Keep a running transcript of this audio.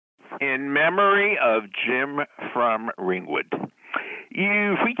In memory of Jim from Ringwood.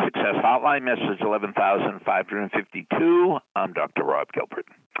 You've reached Success Hotline, message 11,552. I'm Dr. Rob Gilbert.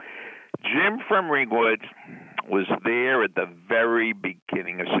 Jim from Ringwood was there at the very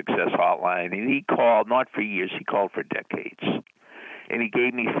beginning of Success Hotline, and he called, not for years, he called for decades. And he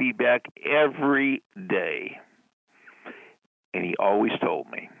gave me feedback every day. And he always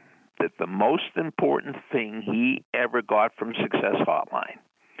told me that the most important thing he ever got from Success Hotline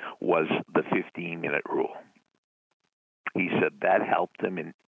was the 15-minute rule. He said that helped him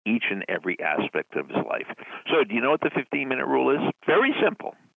in each and every aspect of his life. So do you know what the 15-minute rule is? Very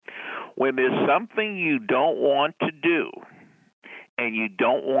simple. When there's something you don't want to do, and you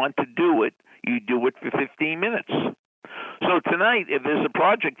don't want to do it, you do it for 15 minutes. So tonight, if there's a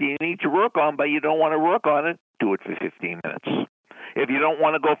project you need to work on, but you don't want to work on it, do it for 15 minutes. If you don't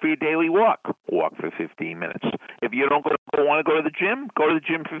want to go for your daily walk, walk for 15 minutes. If you don't want to go to the gym, go to the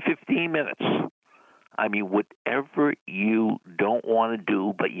gym for 15 minutes. I mean, whatever you don't want to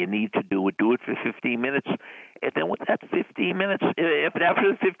do, but you need to do it for 15 minutes. And then with that 15 minutes, if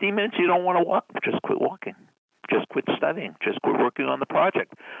after the 15 minutes you don't want to walk, just quit walking. Just quit studying. Just quit working on the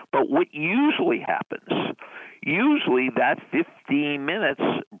project. But what usually happens, that 15 minutes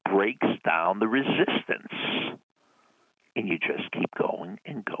breaks down the resistance. And you just keep going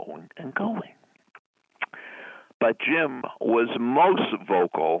and going and going. But Jim was most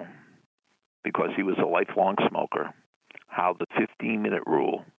vocal, because he was a lifelong smoker, how the 15-minute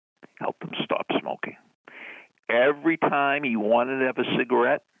rule helped him stop smoking. Every time he wanted to have a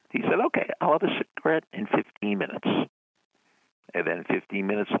cigarette, he said, okay, I'll have a cigarette in 15 minutes. And then 15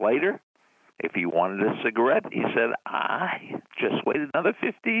 minutes later, if he wanted a cigarette, he said, I just wait another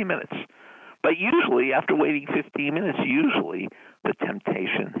 15 minutes. But usually, after waiting 15 minutes, the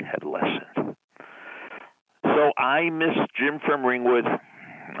temptation had lessened. So I miss Jim from Ringwood.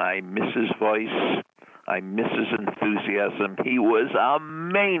 I miss his voice. I miss his enthusiasm. He was a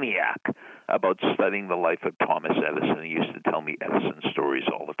maniac about studying the life of Thomas Edison. He used to tell me Edison stories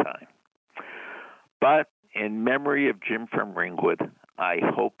all the time. But in memory of Jim from Ringwood, I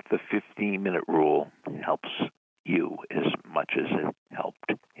hope the 15-minute rule helps you as much as it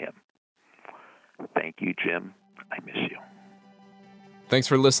helped him. Thank you, Jim. I miss you. Thanks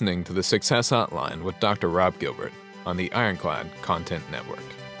for listening to the Success Hotline with Dr. Rob Gilbert on the Ironclad Content Network.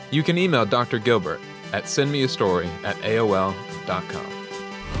 You can email Dr. Gilbert at sendmeastory@aol.com.